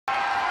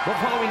The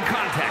following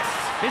contest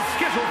is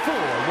scheduled for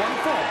one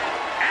fall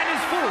and is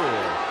for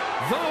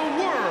the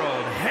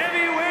World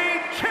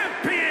Heavyweight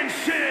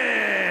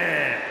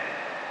Championship.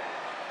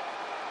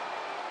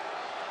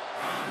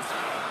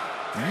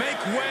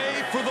 Make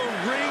way for the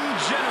ring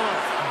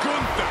general,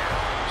 Gunther.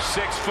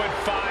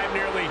 6'5",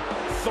 nearly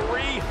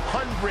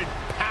 300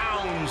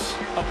 pounds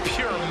of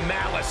pure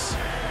malice.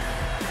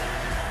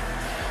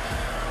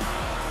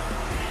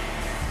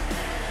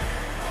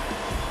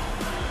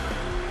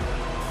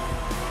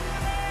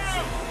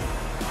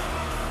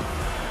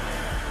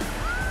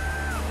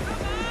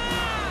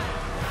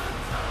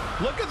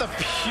 Look at the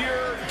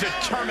pure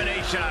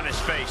determination on his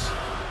face.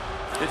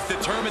 It's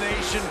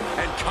determination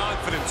and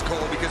confidence,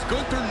 Cole, because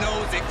Gunther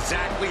knows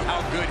exactly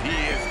how good he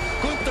is.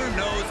 Gunther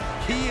knows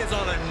he is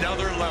on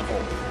another level.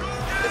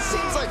 It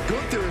seems like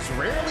Gunther is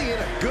rarely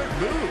in a good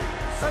mood.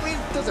 I mean,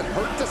 does it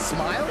hurt to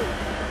smile?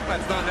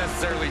 That's not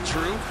necessarily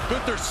true.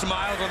 Gunther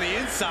smiles on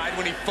the inside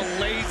when he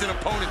fillets an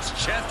opponent's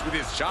chest with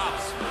his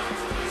chops.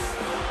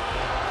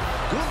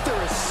 Gunther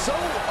is so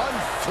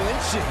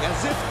unflinching,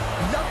 as if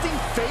nothing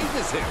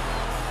phases him.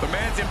 The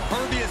man's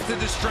impervious to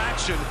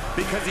distraction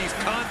because he's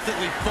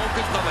constantly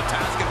focused on the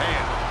task at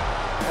hand.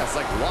 That's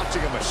like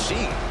watching a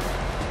machine.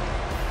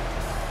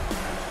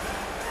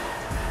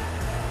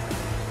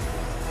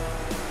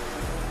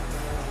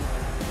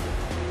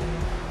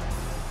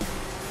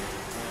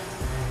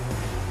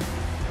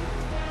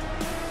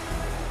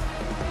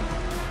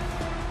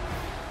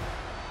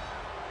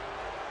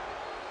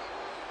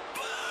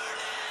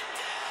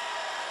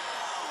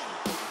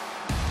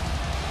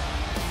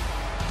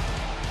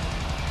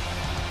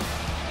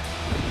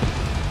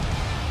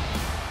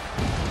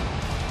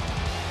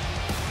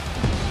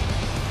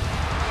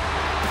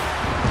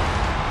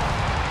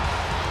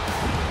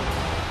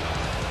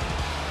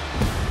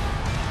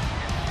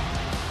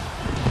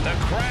 The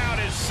crowd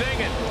is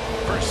singing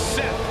for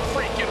Seth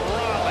Freakin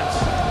Rollins.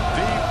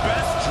 The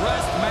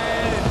best-dressed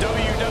man in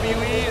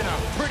WWE and a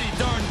pretty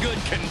darn good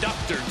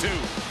conductor,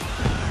 too.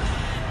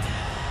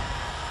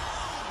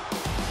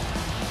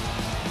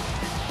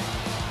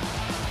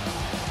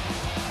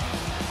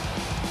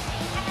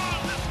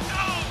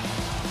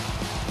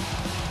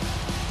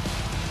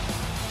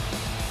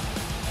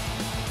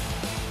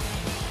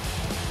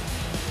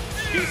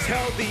 He's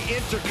held the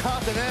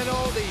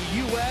Intercontinental, the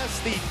US,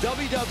 the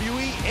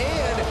WWE,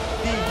 and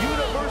the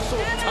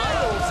Universal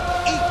titles,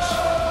 each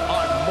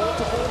on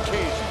multiple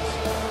occasions.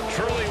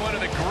 Truly one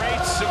of the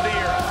greats of the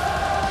era.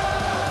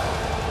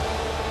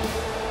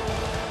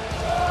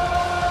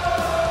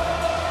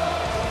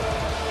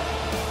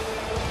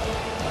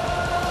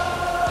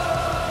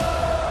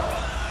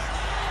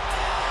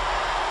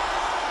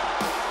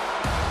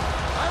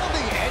 I don't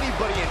think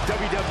anybody in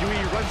WWE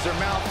runs their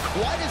mouth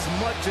quite as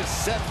much as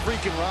Seth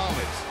Freakin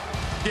Rollins.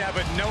 Yeah,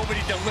 but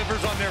nobody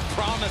delivers on their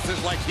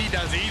promises like he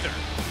does either.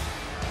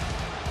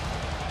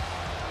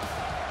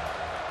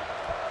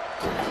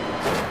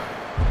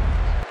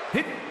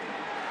 Hit.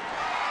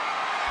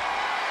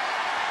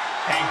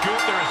 And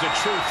Gunther is a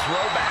true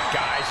throwback,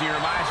 guys. He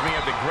reminds me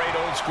of the great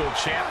old-school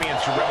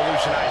champions who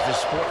revolutionized the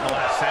sport in the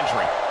last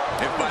century.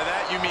 If by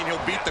that you mean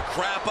he'll beat the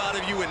crap out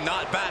of you and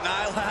not bat an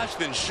eyelash,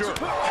 then sure.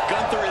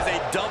 Gunther is a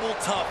double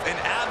tough and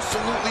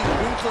absolutely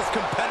ruthless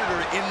competitor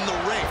in the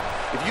ring.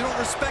 If you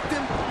don't respect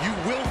him, you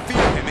will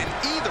fear him, and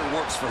either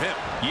works for him.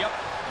 Yep,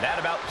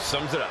 that about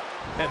sums it up.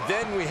 And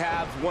then we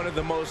have one of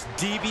the most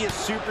devious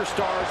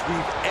superstars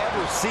we've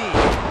ever seen.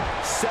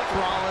 Seth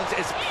Rollins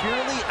is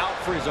purely out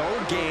for his own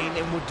gain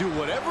and will do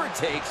whatever it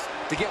takes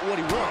to get what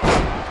he wants.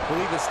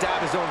 He'll even stab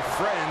his own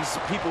friends,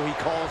 people he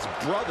calls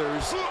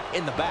brothers,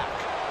 in the back.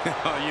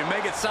 You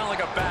make it sound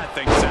like a bad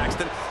thing,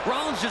 Saxton.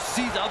 Rollins just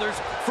sees others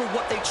for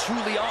what they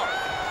truly are.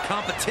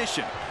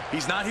 Competition.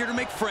 He's not here to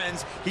make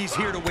friends. He's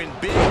here to win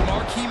big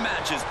marquee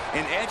matches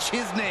and etch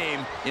his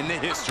name in the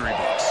history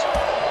books.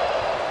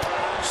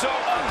 So,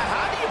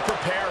 how do you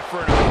prepare for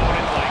an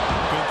opponent like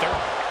Gunther?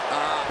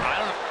 I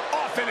don't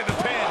know. Off into the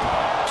pin.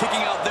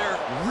 Kicking out there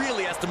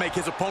really has to make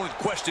his opponent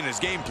question his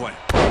game plan.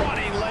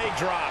 Running leg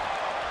drop.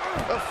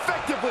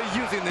 Effectively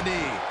using the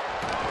knee.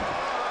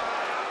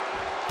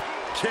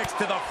 Kicks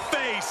to the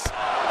face.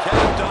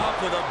 Capped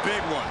off with a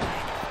big one.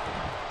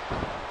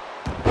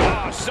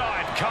 Oh, saw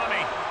it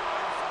coming.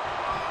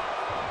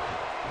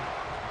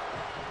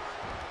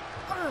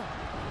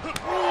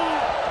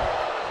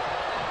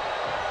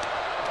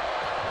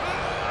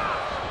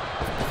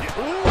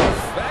 Oof,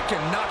 that can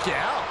knock you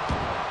out.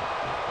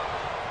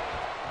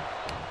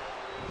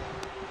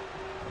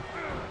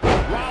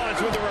 Rollins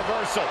with the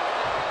reversal.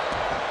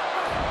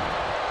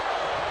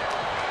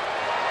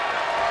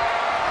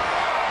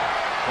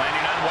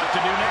 Planning on what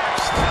to do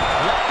next.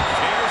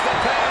 Here's the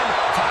pin.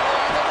 Title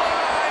on the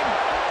line.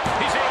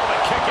 He's able to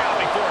kick out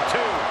before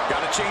two. Got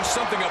to change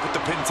something up with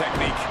the pin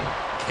technique.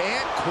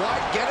 Can't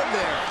quite get him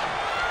there.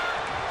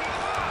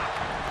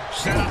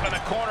 Set up in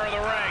the corner of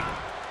the ring.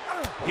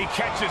 He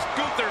catches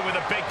Gunther with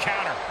a big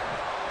counter.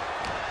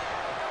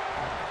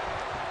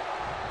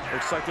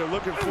 Looks like they're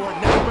looking for a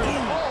neck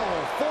breaker.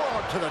 Oh,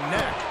 forearm to the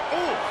neck.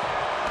 Oh,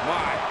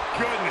 my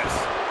goodness.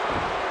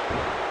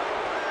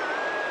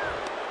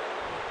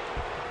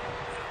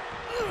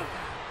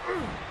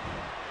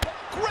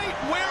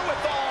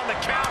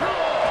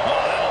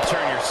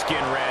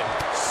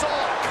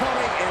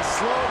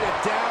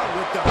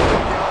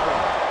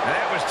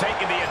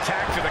 taking the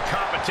attack to the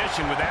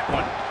competition with that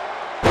one.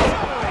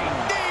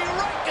 Knee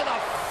right to the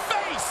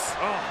face.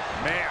 Oh,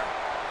 man.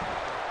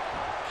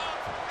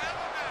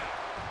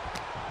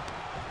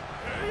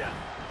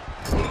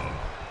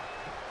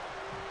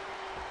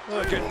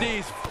 Look at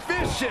these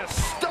vicious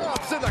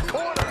stomps in the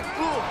corner.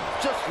 Ooh,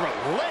 just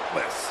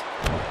relentless.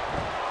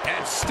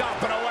 And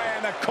stomping away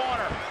in the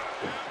corner.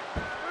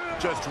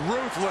 Just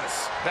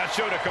ruthless. That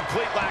showed a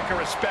complete lack of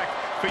respect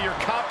for your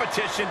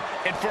competition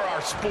and for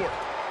our sport.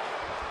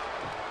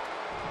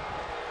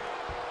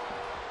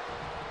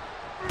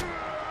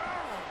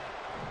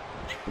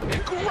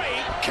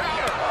 Great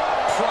counter.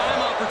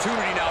 Prime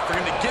opportunity now for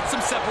him to get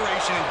some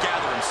separation and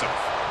gather himself.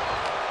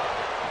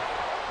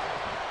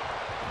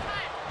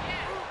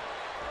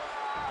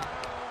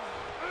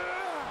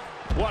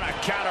 What a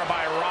counter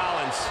by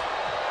Rollins.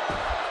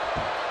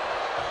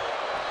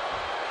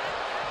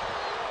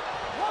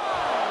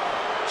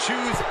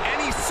 Choose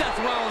any Seth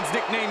Rollins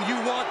nickname you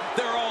want,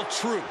 they're all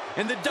true.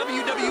 And the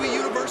WWE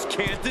Universe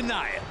can't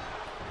deny it.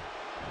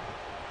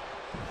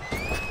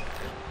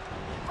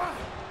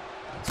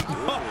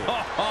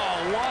 Oh,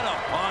 what a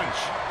punch.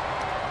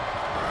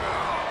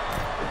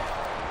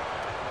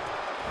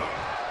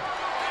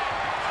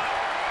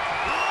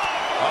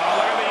 Oh,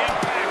 look at the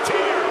impact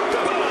here.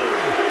 Boom.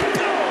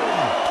 Boom.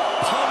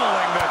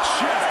 Pummeling the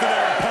chest of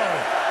their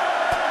opponent.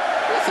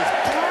 This is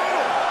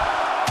brutal.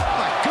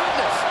 My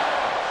goodness.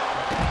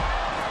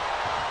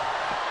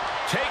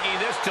 Taking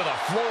this to the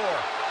floor.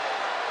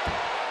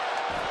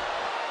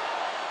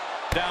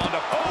 Down to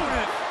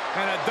opponent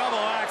and a double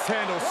axe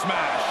handle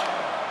smash.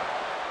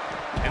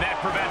 And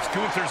that prevents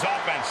Gunther's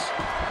offense.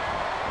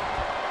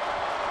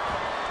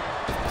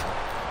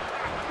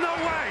 No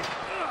way.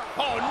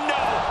 Oh,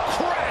 no.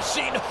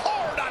 Crashing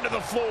hard onto the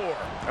floor.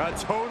 A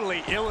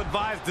totally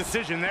ill-advised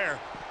decision there.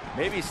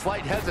 Maybe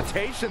slight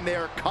hesitation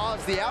there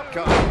caused the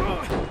outcome.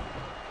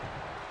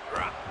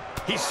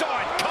 He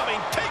saw it coming,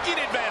 taking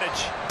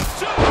advantage.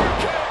 Super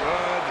kick.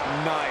 Good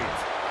night.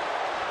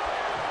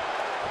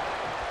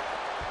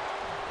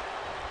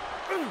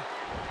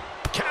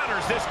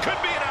 Counters. This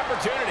could be an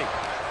opportunity.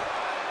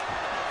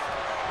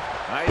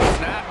 Nice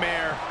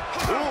snapmare.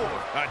 Ooh,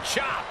 a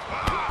chop.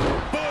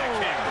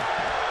 Boom.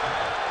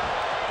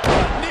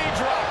 Knee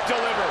drop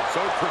delivered.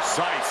 So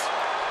precise.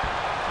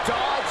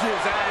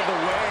 Dodges out of the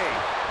way.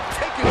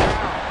 Taken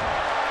down.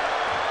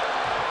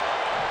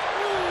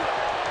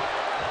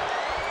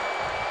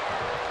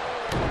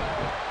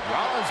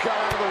 Rollins got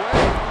out of the way.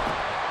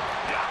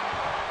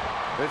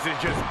 This is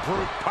just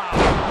brute power.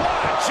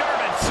 What a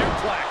German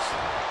suplex.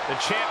 The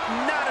champ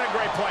not in a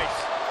great place.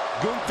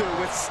 Gunther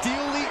with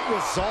steely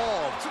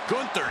resolve.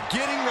 Gunther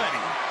getting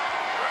ready.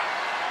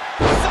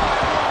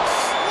 Sidewalk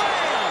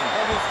slam!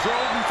 Almost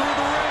drove him through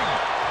the ring.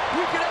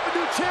 We could have a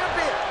new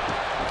champion.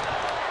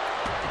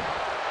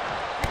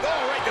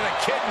 Oh, right to the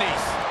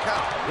kidneys.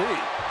 Golly.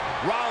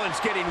 Rollins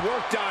getting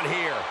worked on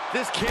here.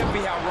 This can't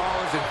be how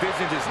Rollins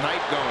envisioned his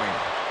night going.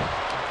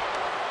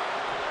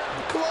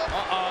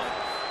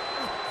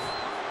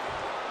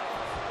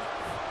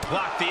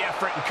 Blocked the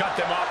effort and cut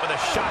them off with a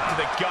shot to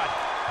the gut.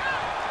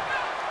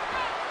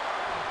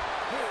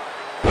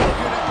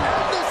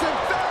 And this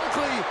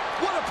emphatically,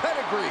 what a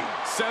pedigree.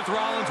 Seth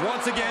Rollins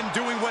once again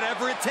doing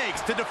whatever it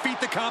takes to defeat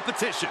the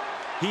competition.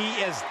 He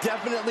is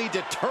definitely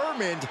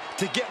determined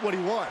to get what he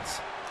wants.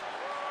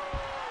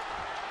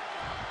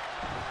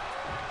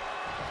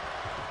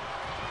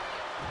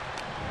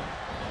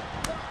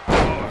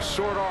 Oh,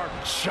 short arm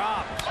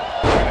chop.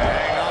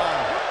 Hang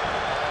on.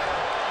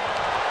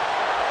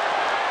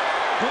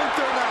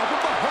 Gunther now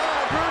from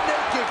behind, rear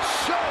naked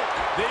choke.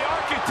 The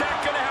architect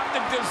gonna have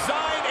to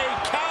design a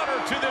counter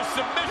to this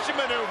submission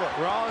maneuver.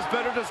 Rollins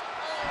better just...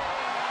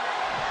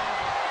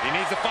 He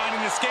needs to find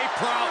an escape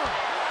route.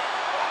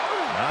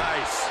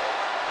 Nice.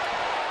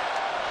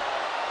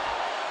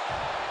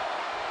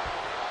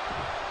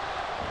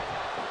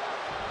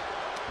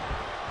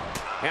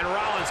 And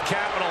Rollins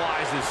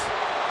capitalizes.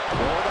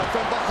 Oh, that's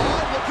from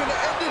behind, looking to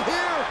end it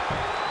here.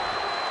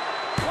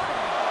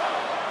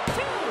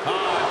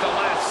 At the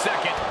last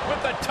second,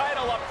 with the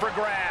title up for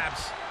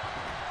grabs.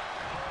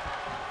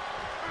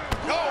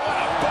 Oh, what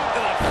a boot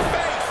to the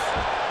face!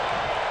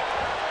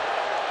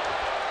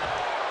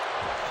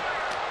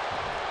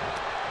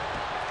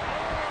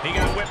 He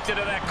got whipped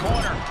into that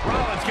corner.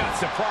 Rollins got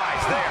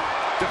surprised there.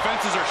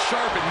 Defenses are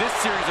sharp in this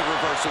series of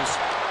reversals.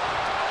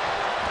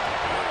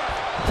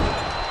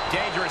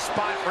 Dangerous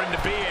spot for him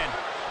to be in.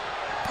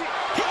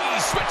 He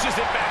switches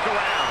it back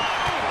around.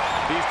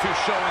 These two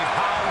showing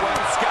how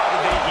well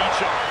scouted they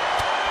each are.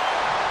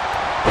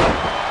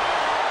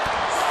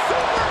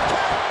 Super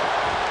kick!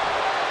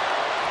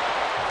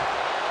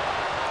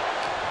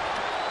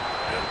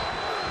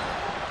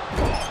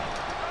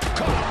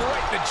 Caught him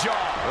right in the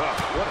jaw.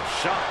 What a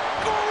shot.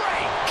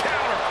 Great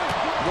counter.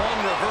 One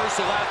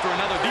reversal after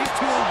another. These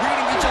two are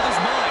reading each other's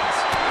minds.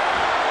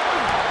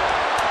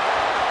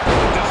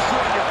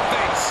 Destroy your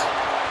face.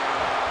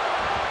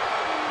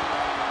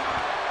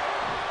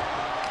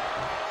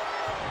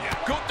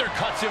 Gunther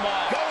cuts him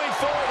off. Going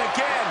for it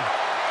again.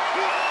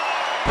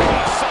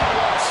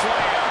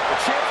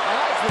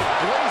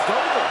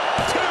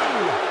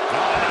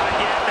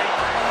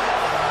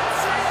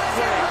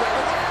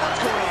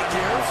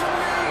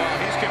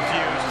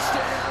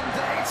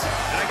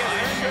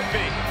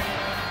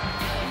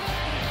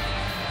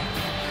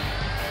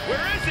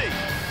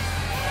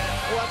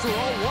 Well, that's what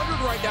we're all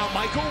wondering right now,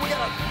 Michael. We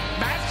got a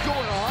match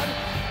going on.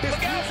 This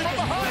Look out from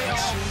behind.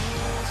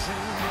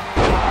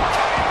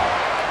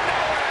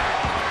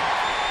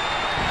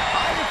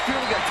 I am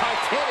feeling a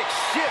Titanic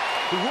ship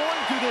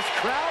roaring through this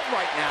crowd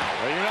right now.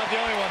 Well, you're not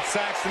the only one,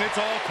 Saxton. It's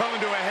all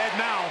coming to a head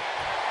now.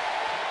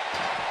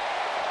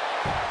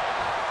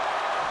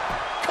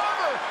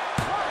 Cover!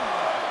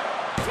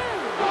 1, 2.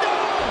 No!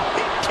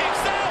 He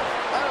kicks out!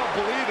 I don't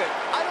believe it.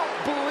 I don't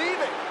believe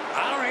it.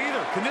 I don't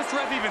either. Can this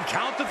ref even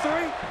count to 3?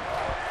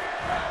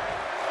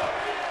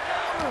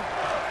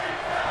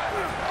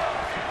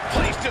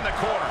 Placed in the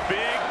corner.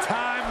 Big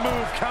time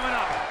move coming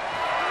up.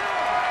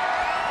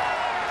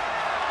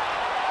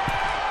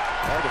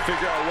 Hard to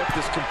figure out what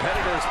this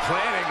competitor is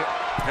planning.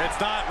 It's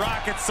not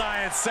rocket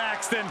science,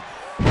 Saxton.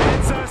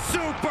 It's a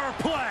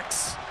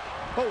superplex.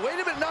 Oh, wait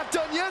a minute. Not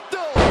done yet,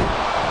 though.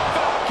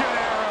 Falcon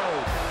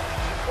arrow.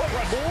 What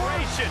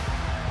frustration.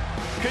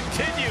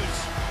 Continues.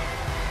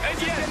 And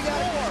This is yet getting out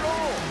of more.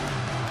 control.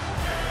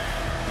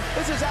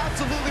 This is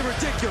absolutely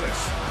ridiculous.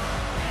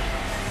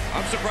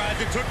 I'm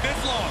surprised it took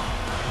this long.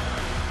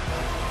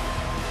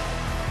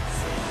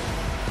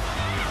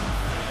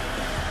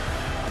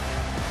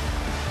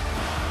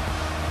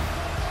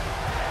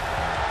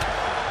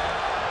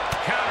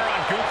 Counter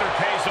on Gunther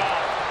pays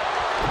off.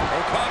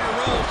 O'Connor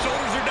rolls,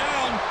 shoulders are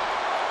down.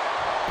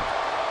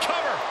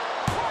 Cover.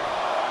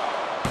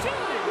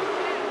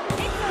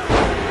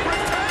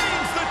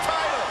 Retains the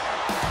title.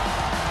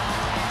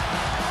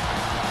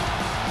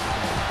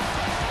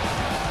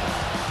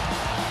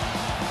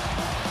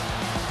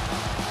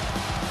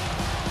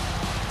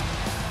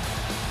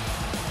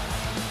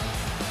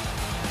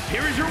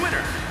 Here is your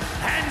winner,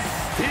 and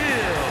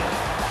still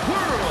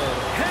World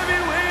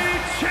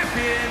Heavyweight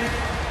Champion,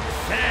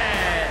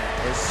 Seth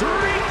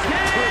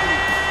Freakin.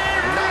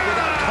 Not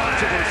without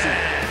controversy.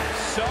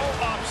 So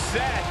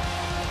upset,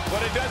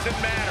 but it doesn't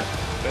matter.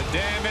 The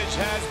damage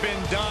has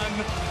been done.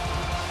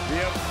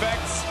 The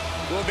effects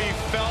will be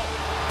felt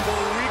for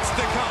weeks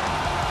to come.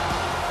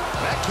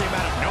 That came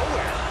out of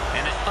nowhere.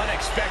 And an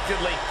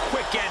unexpectedly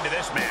quick end to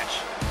this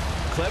match.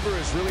 Clever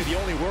is really the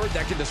only word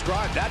that can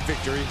describe that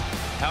victory.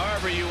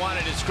 However you want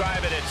to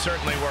describe it, it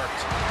certainly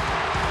worked.